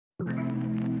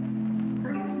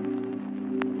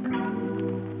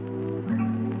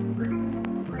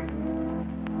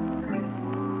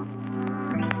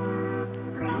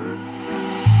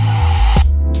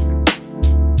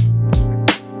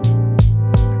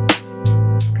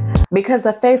Because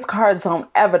the face cards don't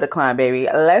ever decline, baby.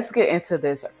 Let's get into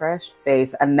this fresh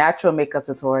face, a natural makeup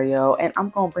tutorial, and I'm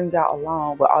gonna bring y'all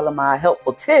along with all of my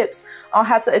helpful tips on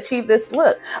how to achieve this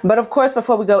look. But of course,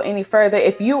 before we go any further,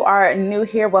 if you are new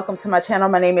here, welcome to my channel.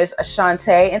 My name is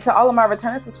Shantae, and to all of my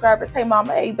returning subscribers, hey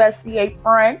mama, hey bestie, hey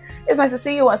friend, it's nice to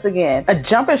see you once again.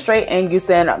 Jumping straight in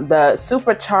using the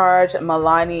supercharged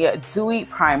Fulani Dewy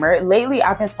primer. Lately,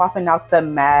 I've been swapping out the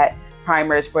matte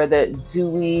primers for the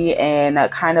dewy and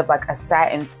kind of like a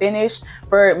satin finish.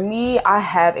 For me, I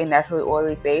have a naturally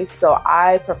oily face, so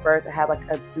I prefer to have like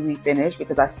a dewy finish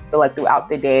because I feel like throughout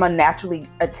the day I naturally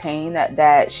attain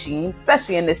that sheen,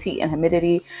 especially in this heat and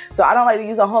humidity. So I don't like to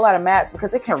use a whole lot of mattes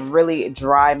because it can really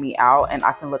dry me out and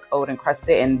I can look old and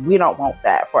crusted, and we don't want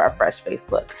that for a fresh face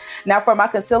look. Now for my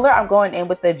concealer, I'm going in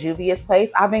with the Juvia's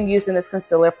Place. I've been using this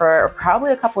concealer for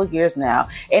probably a couple of years now,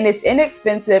 and it's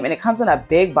inexpensive and it comes in a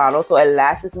big bottle, so it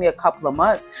lasts me a couple of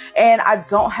months and I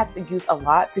don't have to use a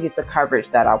lot to get the coverage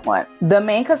that I want. The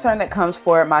main concern that comes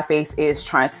for my face is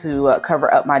trying to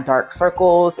cover up my dark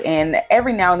circles, and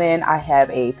every now and then I have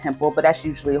a pimple, but that's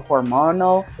usually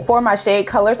hormonal. For my shade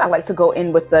colors, I like to go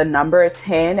in with the number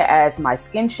 10 as my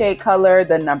skin shade color,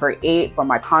 the number 8 for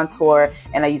my contour,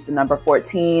 and I use the number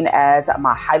 14 as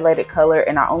my highlighted color,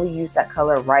 and I only use that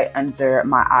color right under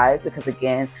my eyes because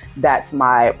again, that's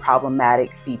my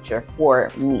problematic feature for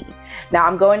me. Now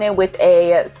I'm going in with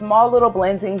a small little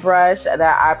blending brush that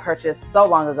I purchased so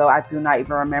long ago. I do not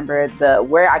even remember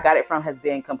where I got it from. Has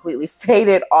been completely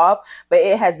faded off, but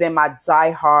it has been my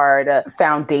die-hard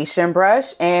foundation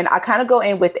brush. And I kind of go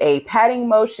in with a patting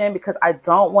motion because I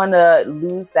don't want to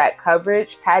lose that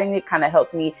coverage. Patting it kind of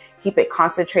helps me keep it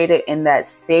concentrated in that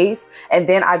space. And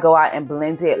then I go out and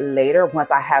blend it later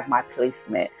once I have my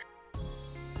placement.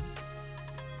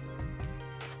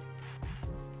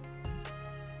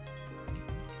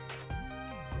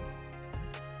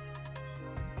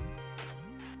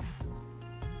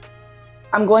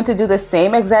 I'm going to do the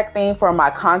same exact thing for my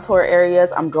contour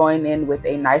areas. I'm going in with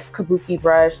a nice kabuki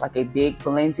brush, like a big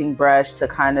blending brush, to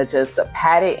kind of just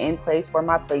pat it in place for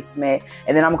my placement.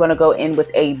 And then I'm going to go in with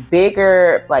a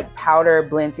bigger like powder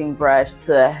blending brush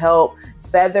to help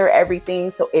feather everything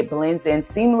so it blends in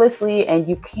seamlessly and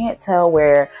you can't tell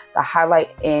where the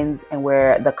highlight ends and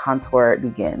where the contour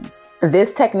begins.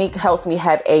 This technique helps me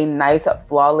have a nice,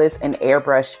 flawless and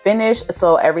airbrush finish,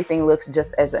 so everything looks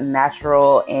just as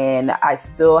natural and I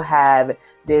still have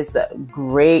this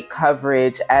great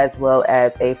coverage as well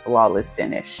as a flawless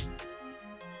finish.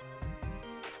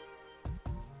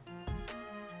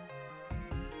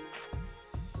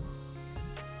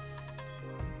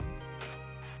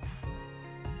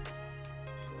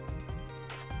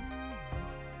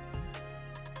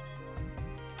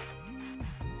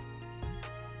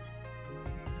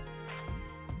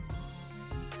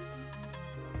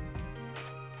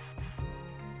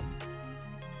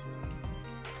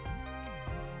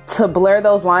 To blur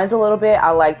those lines a little bit,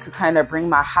 I like to kind of bring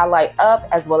my highlight up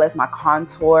as well as my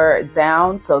contour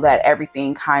down so that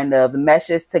everything kind of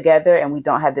meshes together and we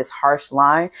don't have this harsh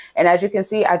line. And as you can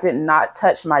see, I did not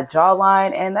touch my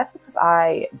jawline, and that's because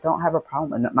I don't have a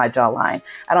problem with my jawline.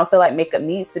 I don't feel like makeup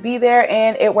needs to be there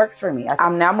and it works for me.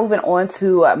 I'm now moving on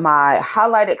to my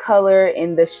highlighted color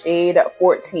in the shade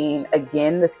 14.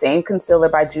 Again, the same concealer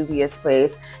by Juvia's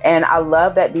Place. And I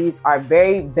love that these are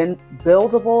very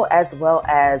buildable as well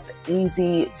as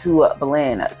easy to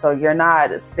blend, so you're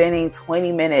not spending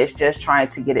 20 minutes just trying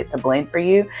to get it to blend for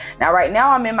you. Now right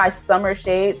now I'm in my summer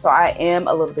shade, so I am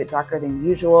a little bit darker than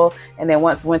usual, and then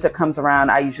once winter comes around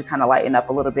I usually kind of lighten up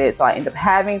a little bit, so I end up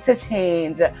having to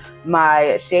change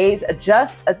my shades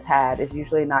just a tad. It's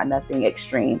usually not nothing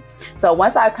extreme. So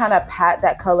once I kind of pat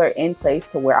that color in place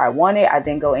to where I want it, I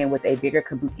then go in with a bigger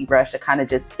kabuki brush to kind of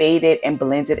just fade it and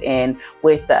blend it in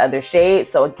with the other shade.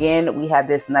 So again, we have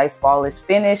this nice flawless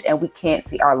finish and we can't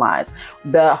see our lines.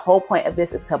 The whole point of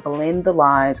this is to blend the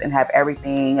lines and have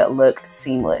everything look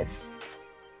seamless.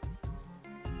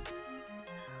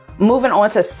 Moving on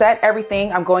to set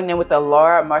everything, I'm going in with the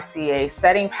Laura Mercier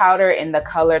setting powder in the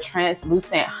color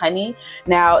Translucent Honey.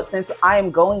 Now, since I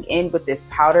am going in with this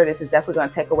powder, this is definitely going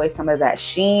to take away some of that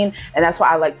sheen, and that's why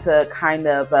I like to kind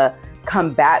of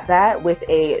combat that with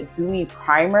a dewy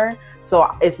primer so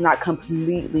it's not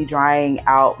completely drying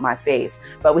out my face.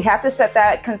 But we have to set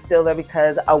that concealer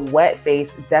because a wet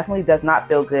face definitely does not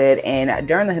feel good, and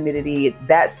during the humidity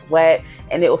that sweat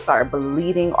and it will start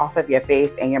bleeding off of your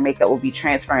face and your makeup will be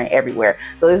transferring everywhere.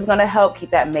 So this is going to help keep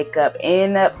that makeup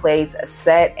in place,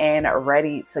 set and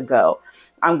ready to go.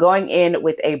 I'm going in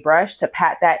with a brush to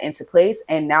pat that into place,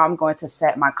 and now I'm going to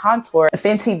set my contour.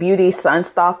 Fenty Beauty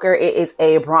Sunstalker. It is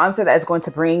a bronzer that is going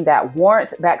to bring that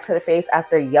warmth back to the face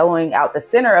after yellowing out the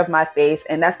center of my face,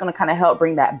 and that's going to kind of help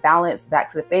bring that balance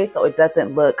back to the face so it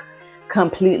doesn't look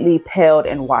completely paled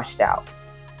and washed out.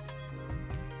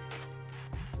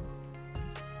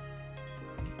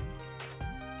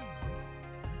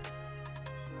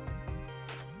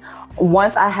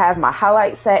 Once I have my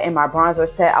highlight set and my bronzer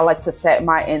set, I like to set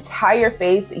my entire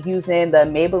face using the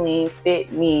Maybelline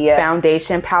Fit Me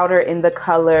foundation powder in the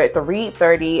color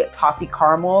 330 Toffee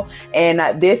Caramel.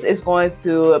 And this is going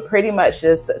to pretty much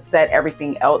just set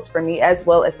everything else for me, as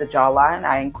well as the jawline.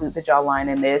 I include the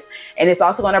jawline in this. And it's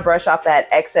also going to brush off that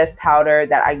excess powder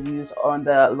that I use on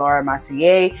the Laura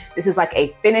Mercier. This is like a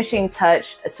finishing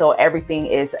touch, so everything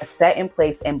is set in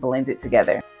place and blended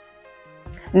together.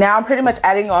 Now I'm pretty much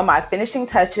adding on my finishing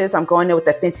touches. I'm going in with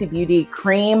the Fenty Beauty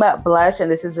Cream Blush,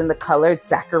 and this is in the color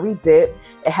Daiquiri Dip.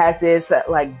 It has this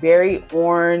like very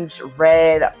orange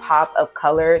red pop of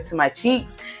color to my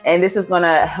cheeks, and this is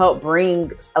gonna help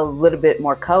bring a little bit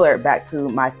more color back to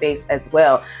my face as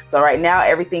well. So right now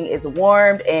everything is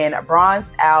warmed and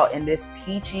bronzed out, and this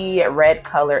peachy red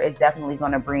color is definitely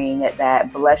gonna bring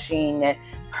that blushing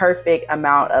perfect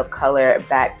amount of color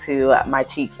back to my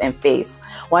cheeks and face.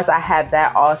 Once I have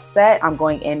that all set, I'm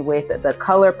going in with the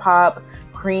ColourPop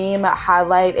cream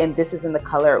highlight, and this is in the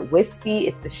color Wispy.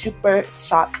 It's the Super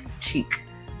Shock Cheek.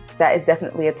 That is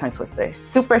definitely a tongue twister.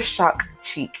 Super Shock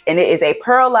Cheek. And it is a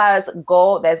pearlized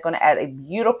gold that's going to add a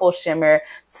beautiful shimmer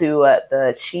to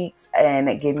the cheeks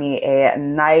and give me a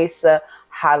nice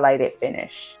highlighted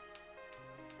finish.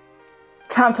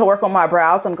 Time to work on my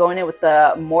brows. I'm going in with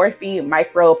the Morphe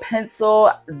Micro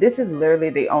Pencil. This is literally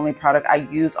the only product I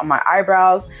use on my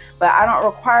eyebrows, but I don't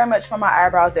require much for my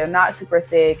eyebrows. They're not super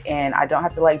thick and I don't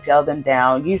have to like gel them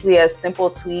down. Usually a simple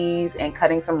tweeze and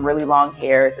cutting some really long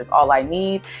hairs is all I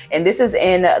need. And this is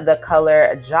in the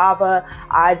color Java.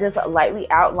 I just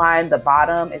lightly outline the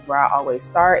bottom is where I always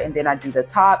start, and then I do the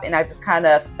top, and I just kind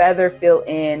of feather fill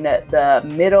in the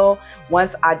middle.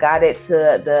 Once I got it to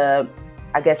the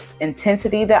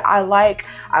intensity that I like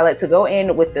to go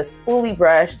in with the spoolie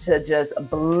brush to just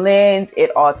blend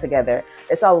it all together.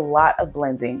 It's a lot of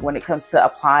blending when it comes to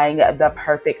applying the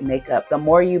perfect makeup. The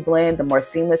more you blend, the more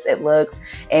seamless it looks,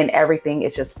 and everything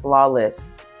is just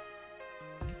flawless.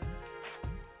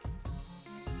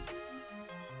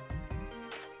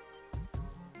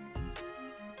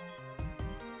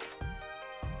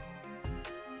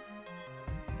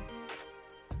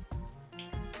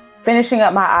 Finishing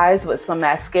up my eyes with some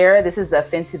mascara. This is the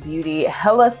Fenty Beauty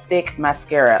Hella Thick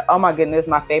Mascara. Oh my goodness,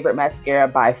 my favorite mascara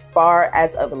by far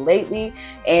as of lately.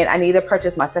 And I need to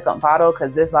purchase my second bottle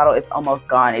because this bottle is almost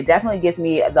gone. It definitely gives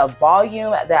me the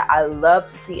volume that I love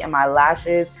to see in my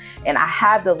lashes. And I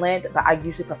have the length, but I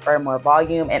usually prefer more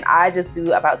volume. And I just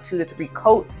do about 2 to 3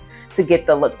 coats to get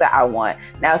the look that I want.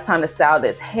 Now it's time to style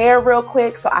this hair real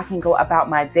quick so I can go about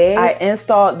my day. I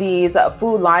installed these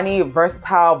Fulani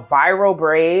Versatile Viral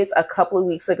Braids a couple of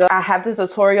weeks ago. I have this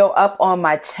tutorial up on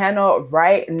my channel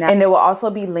right now, and it will also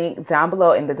be linked down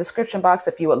below in the description box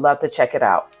if you would love to check it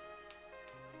out.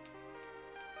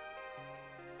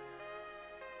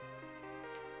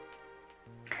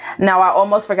 Now I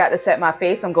almost forgot to set my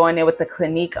face. I'm going in with the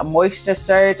Clinique Moisture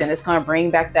Surge, and it's going to bring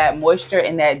back that moisture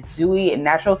and that dewy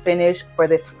natural finish for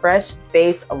this fresh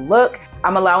face look.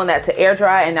 I'm allowing that to air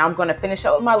dry, and now I'm going to finish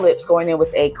up with my lips, going in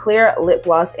with a clear lip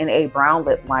gloss and a brown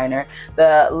lip liner.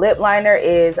 The lip liner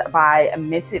is by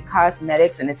Minted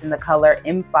Cosmetics, and it's in the color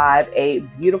M5, a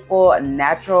beautiful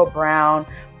natural brown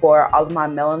for all of my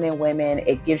melanin women.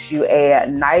 It gives you a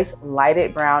nice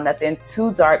lighted brown, nothing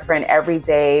too dark for an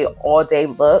everyday, all day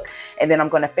look. And then I'm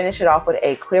going to finish it off with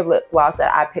a clear lip gloss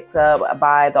that I picked up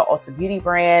by the Ulta Beauty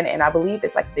brand, and I believe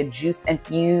it's like the juice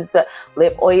infused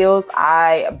lip oils.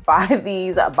 I buy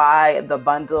these by the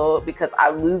bundle because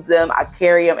I lose them. I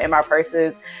carry them in my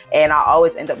purses and I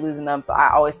always end up losing them, so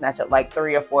I always snatch up like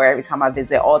 3 or 4 every time I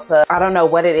visit Ulta. I don't know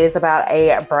what it is about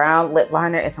a brown lip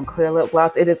liner and some clear lip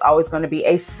gloss. It is always going to be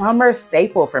a summer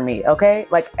staple for me, okay?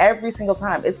 Like every single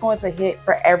time, it's going to hit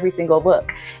for every single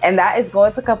look. And that is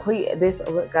going to complete this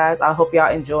look, guys. I hope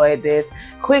y'all enjoyed this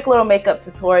quick little makeup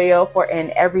tutorial for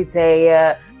an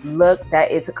everyday look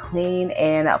that is clean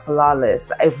and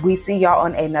flawless. If we see y'all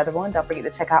on another one, don't forget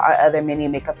to check out our other mini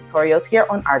makeup tutorials here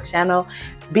on our channel.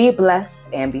 Be blessed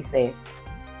and be safe.